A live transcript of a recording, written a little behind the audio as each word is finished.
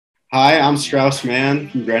Hi, I'm Strauss Mann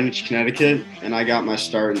from Greenwich, Connecticut, and I got my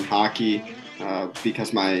start in hockey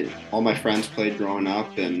because all my friends played growing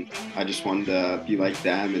up, and I just wanted to be like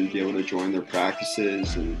them and be able to join their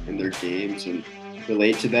practices and their games and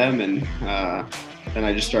relate to them. And then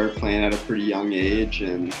I just started playing at a pretty young age,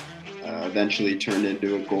 and eventually turned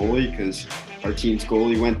into a goalie because our team's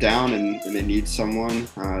goalie went down, and they need someone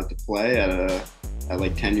to play at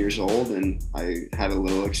like 10 years old, and I had a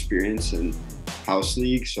little experience in house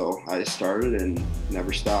league, so I started and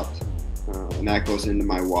never stopped. And that goes into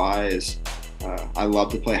my why is I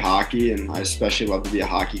love to play hockey, and I especially love to be a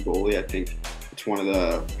hockey goalie. I think it's one of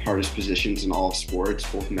the hardest positions in all of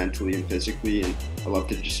sports, both mentally and physically, and I love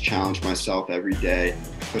to just challenge myself every day,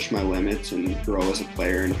 push my limits, and grow as a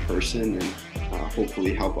player and a person, and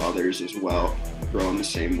hopefully help others as well grow in the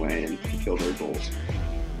same way and fulfill their goals.